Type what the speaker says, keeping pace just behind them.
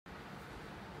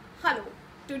Hello,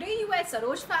 today you are at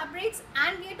Saroj Fabrics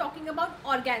and we are talking about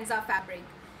organza fabric.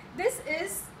 This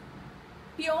is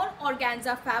pure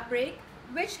organza fabric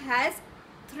which has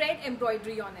thread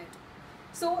embroidery on it.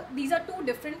 So these are two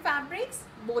different fabrics,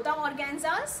 both are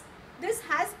organzas. This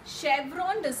has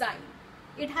chevron design.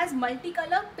 It has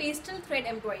multicolor pastel thread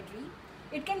embroidery.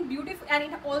 It can and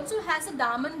it also has a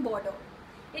daman border.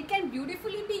 It can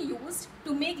beautifully be used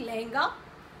to make lehenga,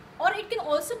 or it can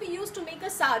also be used to make a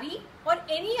saree or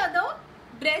any other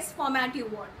dress format you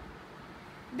want.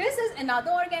 This is another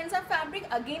organza fabric,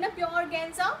 again a pure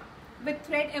organza with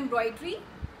thread embroidery,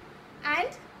 and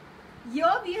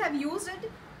here we have used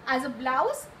it as a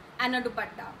blouse and a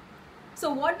dupatta.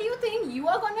 So what do you think you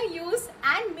are going to use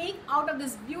and make out of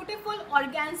this beautiful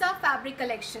organza fabric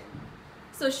collection?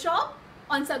 So shop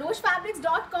on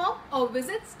sarojfabrics.com or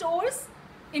visit stores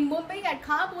in Mumbai at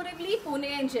Khar, Borivali, Pune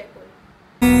and Jaipur.